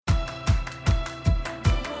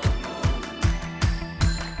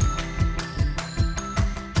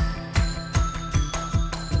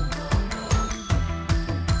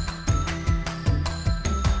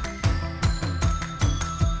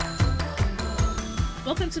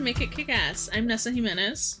Welcome to Make It Kick-Ass. I'm Nessa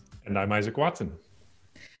Jimenez. And I'm Isaac Watson.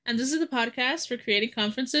 And this is the podcast for creating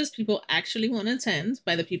conferences people actually want to attend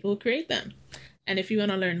by the people who create them. And if you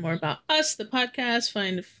want to learn more about us, the podcast,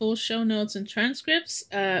 find full show notes and transcripts,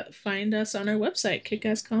 find us on our website,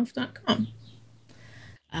 kickassconf.com.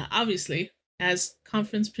 Obviously, as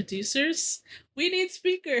conference producers, we need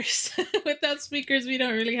speakers. Without speakers, we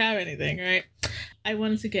don't really have anything, right? I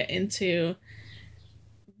wanted to get into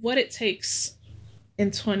what it takes in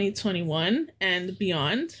 2021 and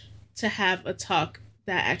beyond to have a talk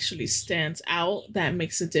that actually stands out, that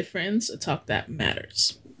makes a difference, a talk that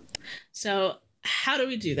matters. So how do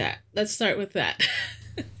we do that? Let's start with that.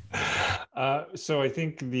 So I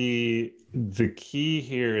think the key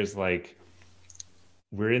here is like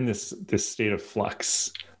we're in this state of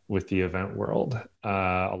flux with the event world.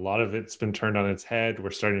 A lot of it's been turned on its head. We're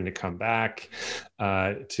starting to come back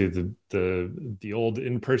to the old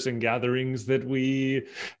in-person gatherings that we,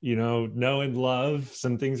 know and love.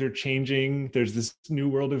 Some things are changing. There's this new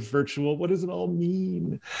world of virtual. What does it all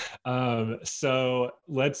mean? So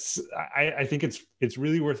I think it's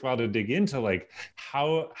really worthwhile to dig into like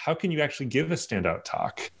how can you actually give a standout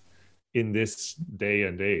talk in this day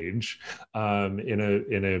and age,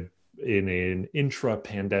 in an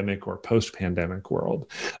intra-pandemic or post-pandemic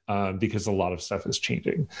world, because a lot of stuff is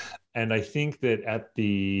changing. And I think that at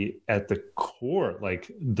the core,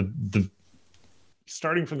 like the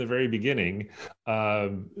starting from the very beginning,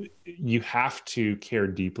 you have to care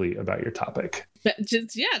deeply about your topic. But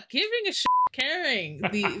just, giving a shit, caring.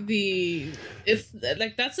 It's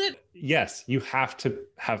like, that's it. Yes, you have to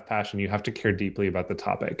have passion. You have to care deeply about the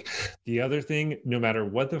topic. The other thing, no matter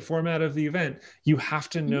what the format of the event, you have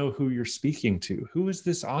to know who you're speaking to. Who is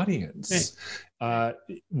this audience? Right.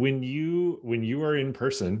 When you are in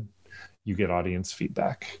person, you get audience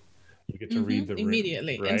feedback. You get to read the room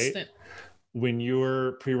immediately, right? Instant. When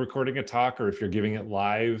you're pre-recording a talk, or if you're giving it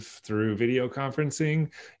live through video conferencing,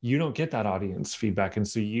 you don't get that audience feedback. And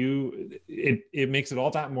so it makes it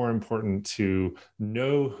all that more important to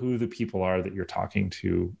know who the people are that you're talking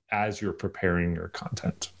to as you're preparing your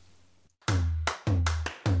content.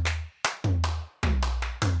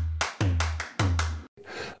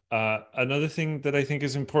 Another thing that I think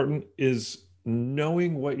is important is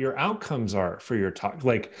knowing what your outcomes are for your talk.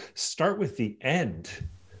 Like, start with the end.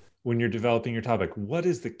 When you're developing your topic, what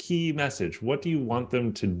is the key message? What do you want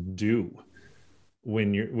them to do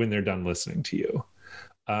when they're done listening to you?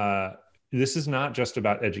 This is not just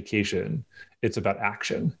about education, it's about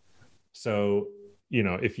action. So,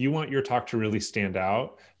 if you want your talk to really stand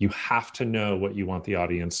out, you have to know what you want the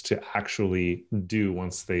audience to actually do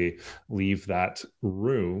once they leave that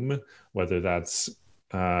room, whether that's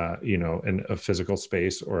in a physical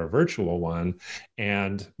space or a virtual one,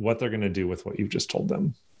 and what they're going to do with what you've just told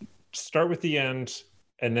them. Start with the end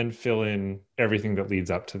and then fill in everything that leads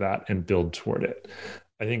up to that and build toward it.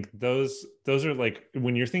 I think those are like,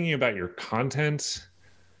 when you're thinking about your content,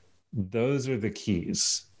 those are the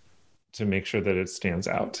keys to make sure that it stands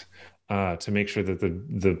out, to make sure that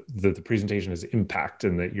the presentation has impact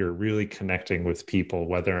and that you're really connecting with people,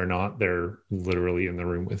 whether or not they're literally in the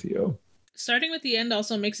room with you. Starting with the end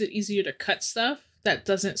also makes it easier to cut stuff that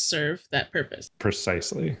doesn't serve that purpose.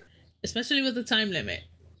 Precisely. Especially with the time limit.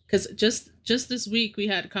 Because just this week, we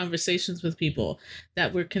had conversations with people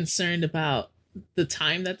that were concerned about the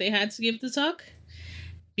time that they had to give the talk,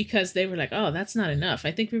 because they were like, oh, that's not enough.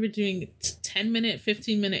 I think we were doing 10-minute,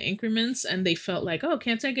 15-minute increments, and they felt like, oh,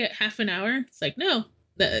 can't I get half an hour? It's like, no,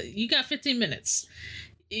 you got 15 minutes.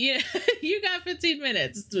 Yeah, you got 15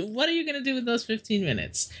 minutes. What are you going to do with those 15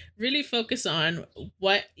 minutes? Really focus on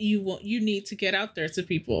what you need to get out there to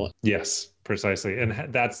people. Yes, precisely. And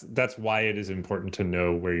that's why it is important to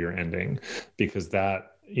know where you're ending, because that,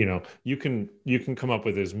 you can come up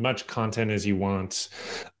with as much content as you want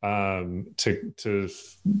to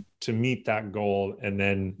meet that goal, and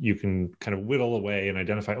then you can kind of whittle away and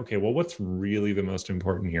identify, okay, well, what's really the most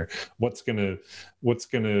important here? What's gonna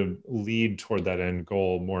lead toward that end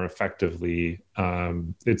goal more effectively?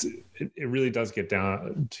 It really does get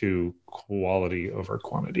down to quality over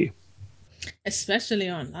quantity, especially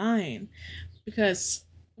online, because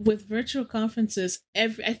with virtual conferences, I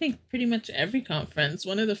think pretty much every conference,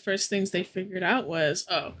 one of the first things they figured out was,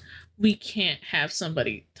 oh, we can't have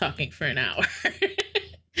somebody talking for an hour.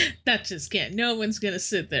 That just can't. No one's going to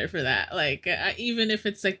sit there for that. Like, even if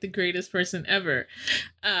it's like the greatest person ever.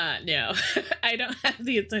 No, I don't have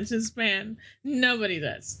the attention span. Nobody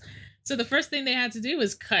does. So the first thing they had to do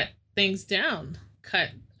was cut things down, cut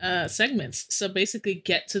segments. So basically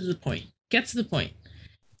get to the point.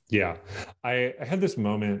 Yeah, I had this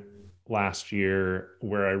moment last year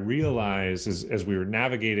where I realized as we were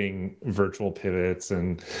navigating virtual pivots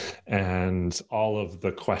and all of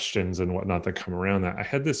the questions and whatnot that come around that, I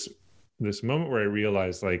had this moment where I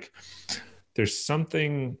realized like there's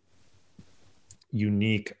something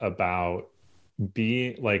unique about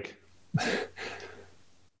being like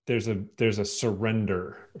there's a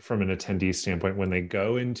surrender from an attendee standpoint when they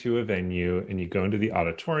go into a venue and you go into the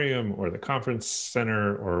auditorium or the conference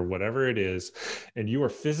center or whatever it is, and you are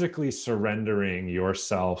physically surrendering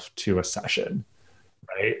yourself to a session,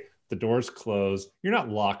 right? The doors close. You're not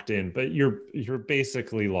locked in, but you're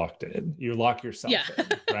basically locked in. You lock yourself in,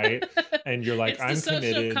 right? And you're like, I'm committed. It's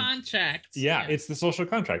the social contract. Yeah, it's the social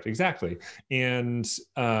contract, exactly. And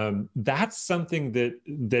that's something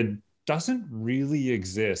that doesn't really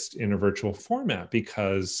exist in a virtual format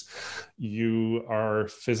because you are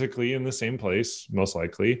physically in the same place, most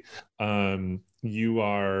likely. You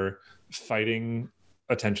are fighting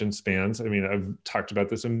attention spans. I mean, I've talked about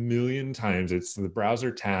this a million times. It's the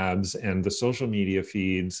browser tabs and the social media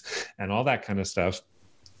feeds and all that kind of stuff.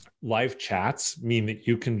 Live chats mean that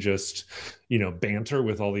you can just, banter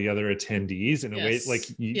with all the other attendees in a way like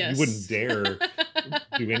you wouldn't dare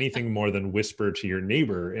do anything more than whisper to your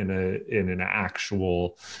neighbor in an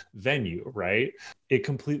actual venue, right? It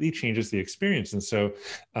completely changes the experience. And so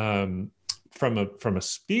from a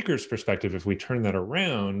speaker's perspective, if we turn that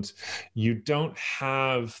around, you don't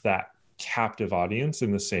have that captive audience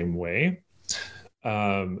in the same way.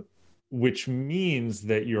 Which means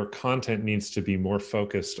that your content needs to be more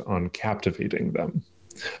focused on captivating them.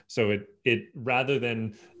 So it rather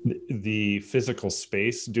than the physical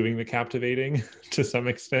space doing the captivating to some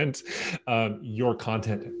extent, your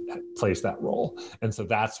content plays that role. And so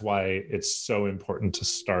that's why it's so important to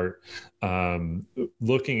start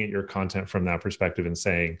looking at your content from that perspective and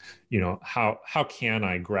saying, how can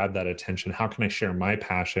I grab that attention? How can I share my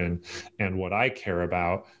passion and what I care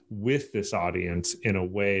about with this audience in a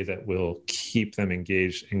way that will keep them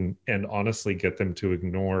engaged and honestly get them to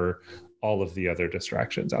ignore all of the other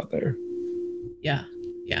distractions out there. Yeah.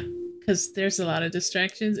 Because there's a lot of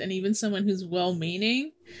distractions, and even someone who's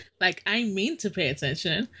well-meaning, like I mean to pay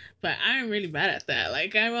attention, but I'm really bad at that.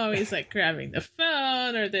 Like I'm always like grabbing the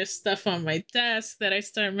phone, or there's stuff on my desk that I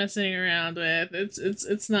start messing around with.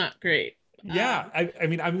 It's not great. Yeah, I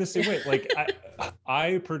mean, I'm the same way. Like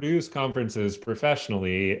I produce conferences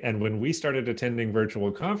professionally, and when we started attending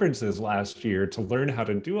virtual conferences last year to learn how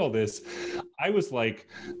to do all this, I was like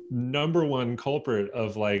number one culprit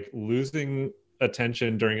of like losing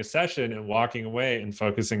attention during a session and walking away and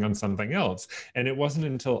focusing on something else. And it wasn't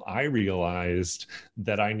until I realized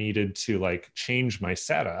that I needed to like change my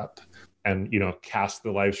setup and cast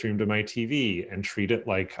the live stream to my TV and treat it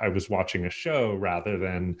like I was watching a show rather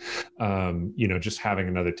than just having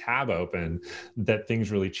another tab open, that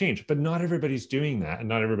things really change. But not everybody's doing that, and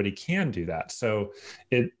not everybody can do that. So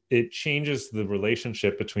it changes the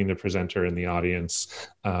relationship between the presenter and the audience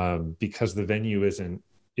because the venue isn't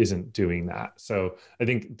doing that. So I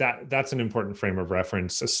think that's an important frame of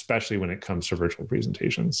reference, especially when it comes to virtual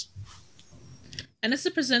presentations. And it's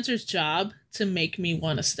the presenter's job to make me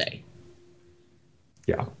want to stay.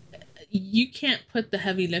 Yeah. You can't put the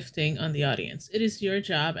heavy lifting on the audience. It is your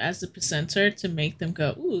job as the presenter to make them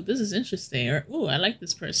go, ooh, this is interesting, or ooh, I like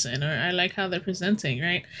this person, or I like how they're presenting,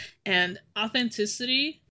 right? And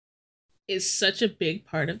authenticity is such a big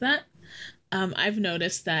part of that. I've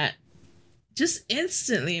noticed that just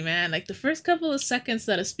instantly, man, like the first couple of seconds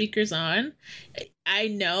that a speaker's on, I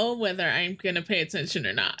know whether I'm going to pay attention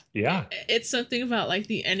or not. Yeah. It's something about like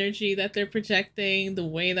the energy that they're projecting, the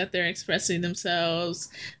way that they're expressing themselves,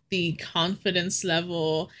 the confidence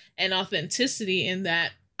level and authenticity in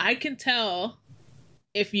that I can tell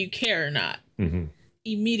if you care or not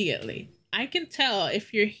immediately. I can tell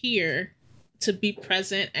if you're here to be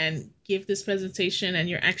present and give this presentation and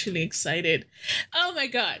you're actually excited. Oh my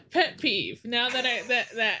God, pet peeve. Now that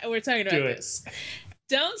that we're talking about this.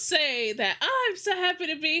 Don't say that, oh, I'm so happy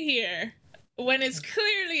to be here, when it's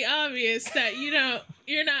clearly obvious that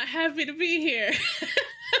you're not happy to be here.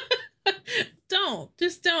 Don't.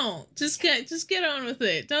 Just get on with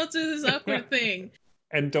it. Don't do this awkward thing.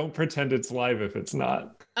 And don't pretend it's live if it's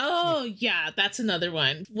not. Oh, yeah, that's another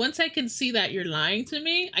one. Once I can see that you're lying to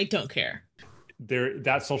me, I don't care.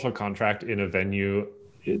 That social contract in a venue,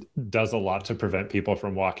 it does a lot to prevent people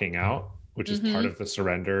from walking out, which is part of the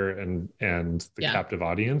surrender and the captive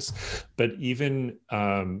audience. But even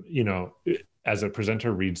as a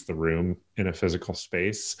presenter reads the room in a physical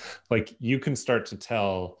space, like you can start to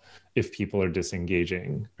tell if people are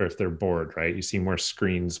disengaging or if they're bored, right? You see more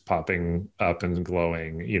screens popping up and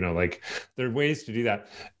glowing, like there are ways to do that.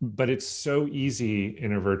 But it's so easy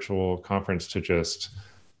in a virtual conference to just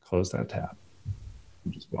close that tab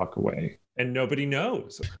and just walk away. And nobody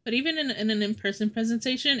knows. But even in an in-person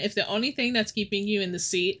presentation, if the only thing that's keeping you in the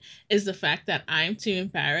seat is the fact that I'm too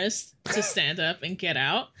embarrassed to stand up and get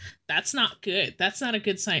out, that's not good. That's not a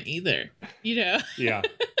good sign either. Yeah.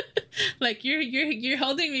 Like you're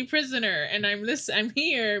holding me prisoner, and I'm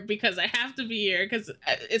here because I have to be here because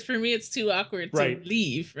it's for me it's too awkward to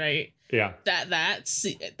leave. Right. Yeah.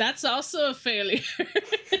 That's also a failure.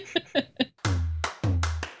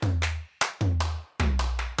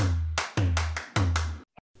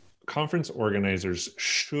 Conference organizers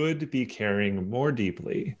should be caring more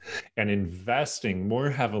deeply and investing more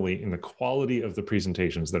heavily in the quality of the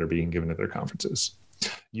presentations that are being given at their conferences.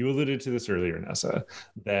 You alluded to this earlier, Nessa,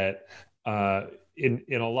 that in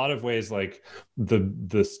a lot of ways, like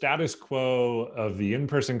the status quo of the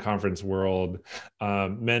in-person conference world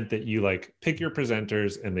meant that you like pick your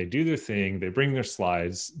presenters and they do their thing, they bring their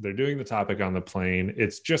slides, they're doing the topic on the plane.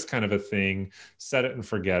 It's just kind of a thing, set it and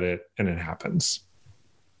forget it, and it happens.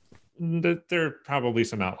 There are probably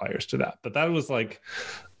some outliers to that, but that was like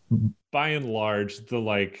by and large the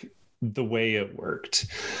way it worked.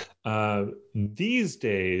 These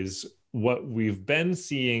days, what we've been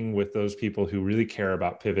seeing with those people who really care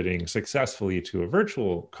about pivoting successfully to a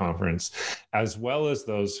virtual conference, as well as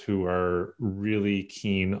those who are really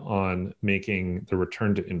keen on making the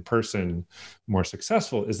return to in-person more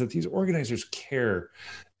successful, is that these organizers care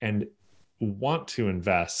and want to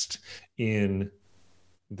invest in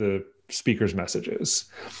the speaker's messages.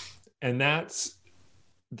 And that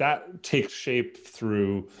takes shape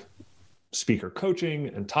through speaker coaching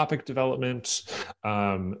and topic development,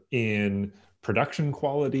 in production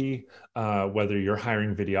quality, whether you're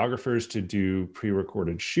hiring videographers to do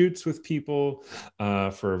pre-recorded shoots with people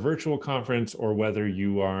for a virtual conference, or whether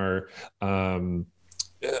you are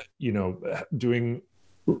doing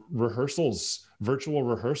virtual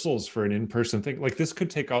rehearsals for an in-person thing. Like this could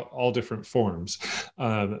take all different forms.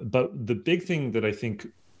 But the big thing that I think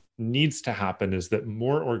needs to happen is that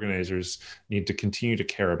more organizers need to continue to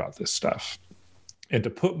care about this stuff and to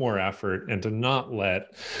put more effort and to not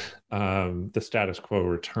let the status quo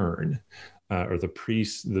return. Or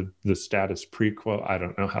the status pre-quo. I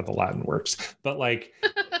don't know how the Latin works, but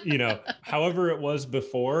however it was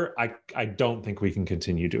before, I don't think we can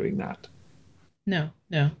continue doing that. No.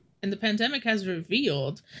 And the pandemic has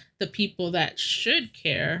revealed the people that should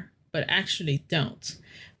care, but actually don't,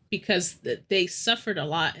 because they suffered a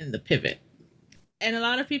lot in the pivot. And a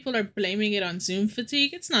lot of people are blaming it on Zoom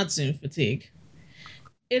fatigue. It's not Zoom fatigue.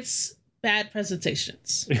 It's bad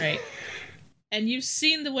presentations, right? And you've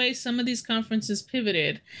seen the way some of these conferences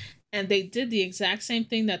pivoted, and they did the exact same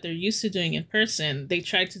thing that they're used to doing in person. They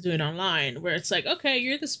tried to do it online, where it's like, okay,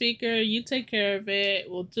 you're the speaker, you take care of it,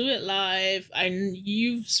 we'll do it live,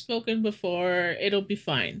 you've spoken before, it'll be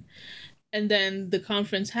fine. And then the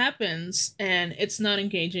conference happens, and it's not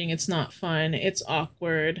engaging, it's not fun, it's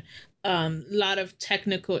awkward. A lot of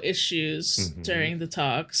technical issues during the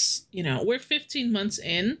talks. We're 15 months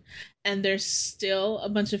in, and there's still a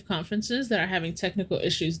bunch of conferences that are having technical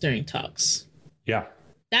issues during talks. Yeah.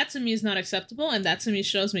 That to me is not acceptable, and that to me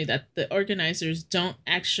shows me that the organizers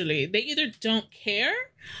they either don't care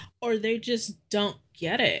or they just don't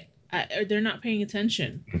get it, or they're not paying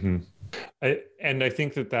attention. I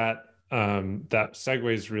think that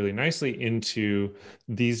segues really nicely into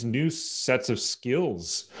these new sets of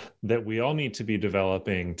skills that we all need to be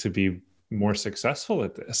developing to be more successful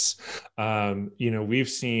at this. We've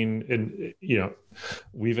seen,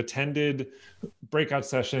 we've attended breakout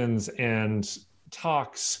sessions and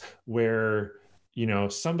talks where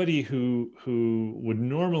somebody who would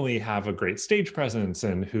normally have a great stage presence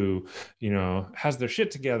and who has their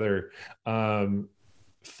shit together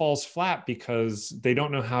falls flat because they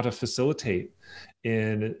don't know how to facilitate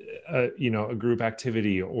in a group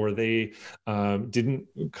activity, or they didn't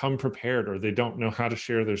come prepared, or they don't know how to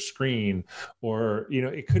share their screen, or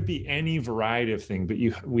it could be any variety of thing. But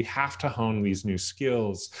we have to hone these new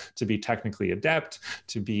skills to be technically adept,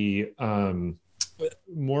 to be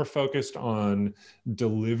more focused on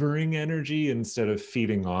delivering energy instead of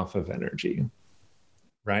feeding off of energy.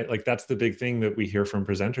 Right? Like that's the big thing that we hear from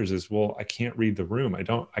presenters is, well, I can't read the room.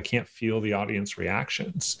 I can't feel the audience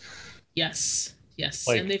reactions. Yes.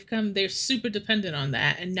 And they're super dependent on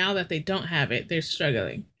that. And now that they don't have it, they're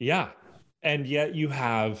struggling. Yeah. And yet you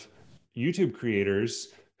have YouTube creators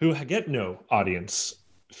who get no audience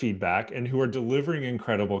feedback and who are delivering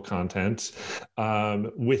incredible content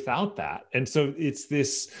without that. And so it's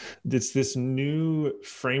this new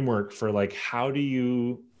framework for like, how do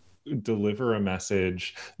you deliver a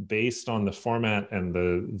message based on the format and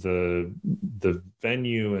the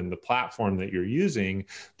venue and the platform that you're using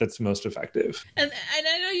that's most effective. And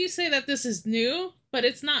I know you say that this is new, but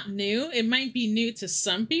it's not new. It might be new to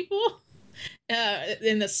some people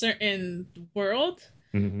in a certain world,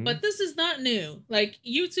 but this is not new. Like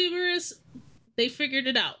YouTubers, they figured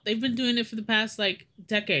it out. They've been doing it for the past like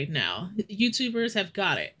decade now. YouTubers have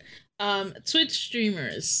got it. Twitch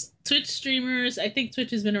streamers, I think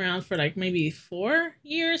Twitch has been around for like maybe 4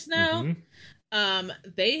 years now.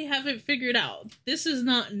 They have it figured out. This is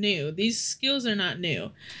not new. These skills are not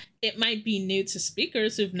new. It might be new to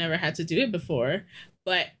speakers who've never had to do it before,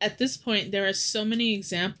 but at this point, there are so many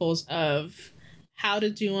examples of how to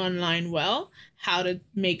do online well, how to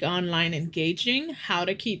make online engaging, how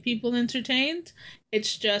to keep people entertained.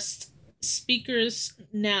 It's just speakers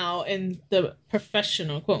now in the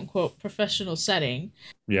professional, quote unquote, professional setting.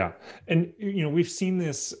 Yeah. And, we've seen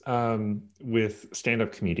this with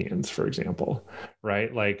stand-up comedians, for example,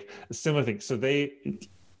 right? Like similar things. So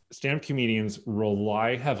stand-up comedians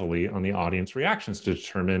rely heavily on the audience reactions to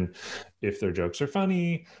determine if their jokes are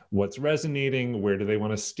funny, what's resonating, where do they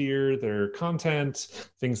want to steer their content,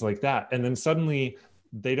 things like that. And then suddenly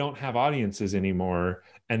they don't have audiences anymore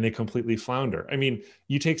and they completely flounder. I mean,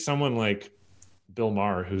 you take someone like Bill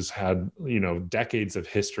Maher, who's had, decades of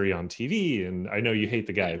history on TV, and I know you hate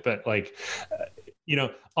the guy, but like,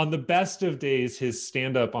 on the best of days, his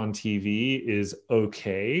stand-up on TV is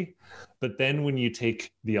okay. But then when you take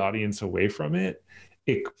the audience away from it,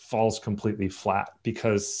 it falls completely flat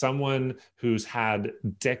because someone who's had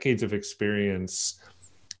decades of experience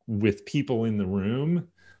with people in the room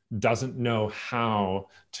doesn't know how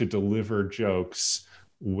to deliver jokes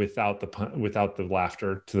without the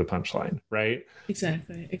laughter to the punchline, right?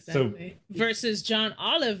 Exactly. So, versus John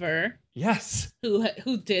Oliver, yes,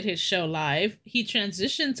 who did his show live. He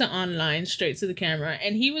transitioned to online, straight to the camera,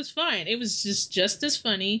 and he was fine. It was just as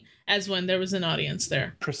funny as when there was an audience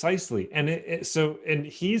there. Precisely. And and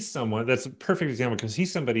he's someone that's a perfect example because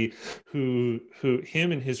he's somebody who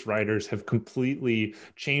him and his writers have completely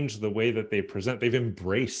changed the way that they present. They've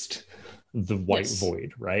embraced the white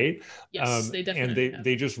void, right? Yes, they definitely and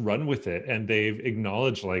they just run with it, and they've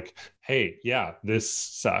acknowledged like, hey, yeah, this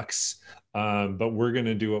sucks, but we're going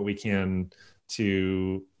to do what we can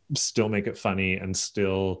to still make it funny and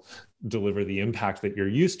still deliver the impact that you're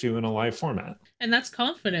used to in a live format. And that's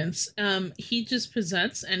confidence. He just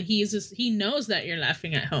presents, and he knows that you're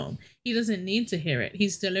laughing at home. He doesn't need to hear it.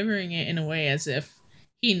 He's delivering it in a way as if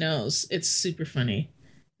he knows it's super funny,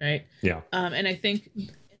 right? Yeah. And I think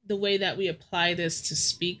the way that we apply this to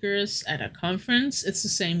speakers at a conference, it's the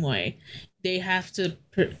same way. They have to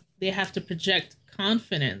project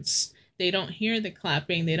confidence. They don't hear the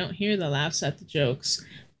clapping, they don't hear the laughs at the jokes,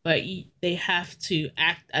 but they have to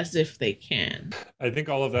act as if they can. I think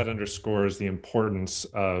all of that underscores the importance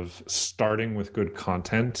of starting with good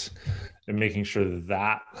content and making sure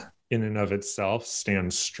that in and of itself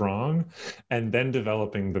stands strong, and then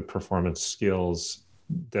developing the performance skills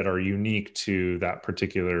that are unique to that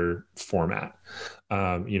particular format.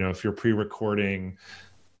 If you're pre-recording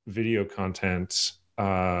video content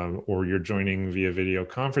or you're joining via video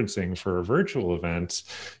conferencing for a virtual event,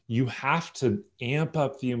 you have to amp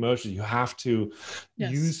up the emotions. You have to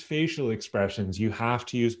use facial expressions. You have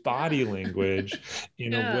to use body language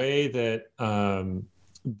in a way that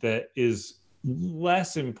is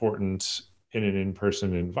less important in an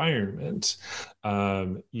in-person environment.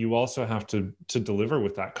 You also have to deliver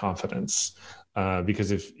with that confidence,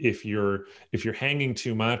 because if you're hanging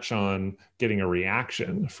too much on getting a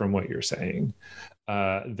reaction from what you're saying,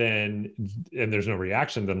 then and there's no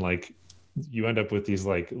reaction, then like you end up with these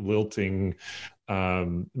like lilting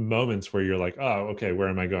moments where you're like, oh, okay, where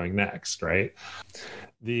am I going next, right?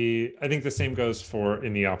 I think the same goes for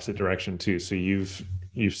in the opposite direction too. So you've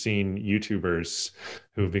seen YouTubers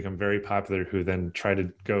who have become very popular who then try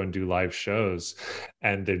to go and do live shows,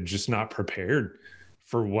 and they're just not prepared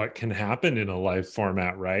for what can happen in a live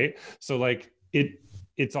format, right? So like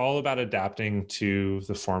it's all about adapting to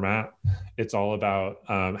the format. It's all about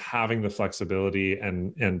having the flexibility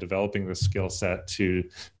and developing the skill set to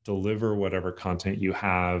deliver whatever content you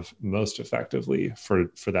have most effectively for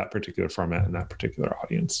that particular format and that particular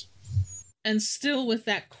audience. And still with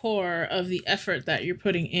that core of the effort that you're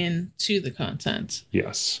putting into the content.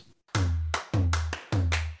 Yes.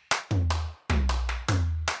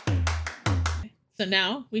 So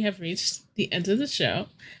now we have reached the end of the show.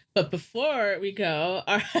 But before we go,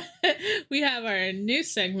 we have our new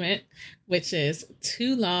segment, which is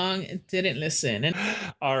Too Long Didn't Listen. And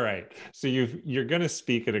all right. So you're going to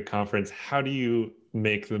speak at a conference. How do you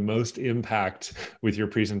make the most impact with your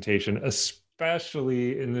presentation,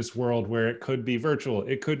 especially in this world where it could be virtual,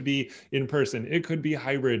 it could be in person, it could be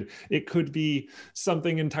hybrid, it could be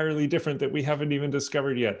something entirely different that we haven't even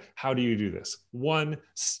discovered yet? How do you do this? One,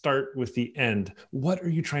 start with the end. What are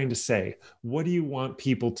you trying to say? What do you want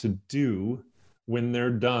people to do when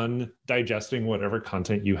they're done digesting whatever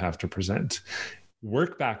content you have to present?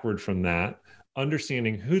 Work backward from that,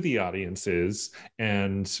 understanding who the audience is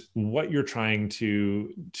and what you're trying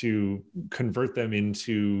to convert them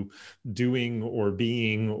into doing or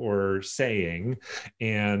being or saying,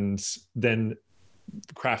 and then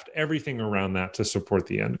craft everything around that to support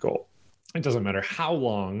the end goal. It doesn't matter how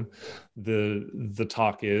long the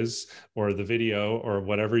talk is or the video or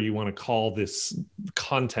whatever you want to call this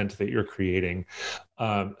content that you're creating.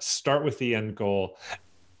 Start with the end goal,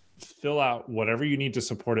 fill out whatever you need to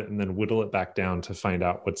support it, and then whittle it back down to find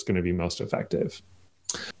out what's going to be most effective.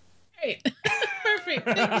 Great. Perfect.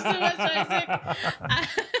 Thank you so much, Isaac.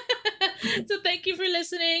 So thank you for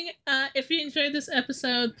listening. If you enjoyed this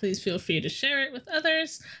episode, please feel free to share it with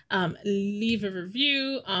others. Leave a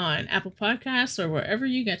review on Apple Podcasts or wherever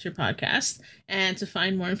you get your podcasts. And to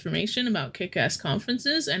find more information about Kick-Ass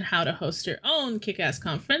conferences and how to host your own Kick-Ass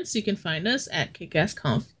conference, you can find us at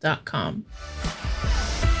kickassconf.com.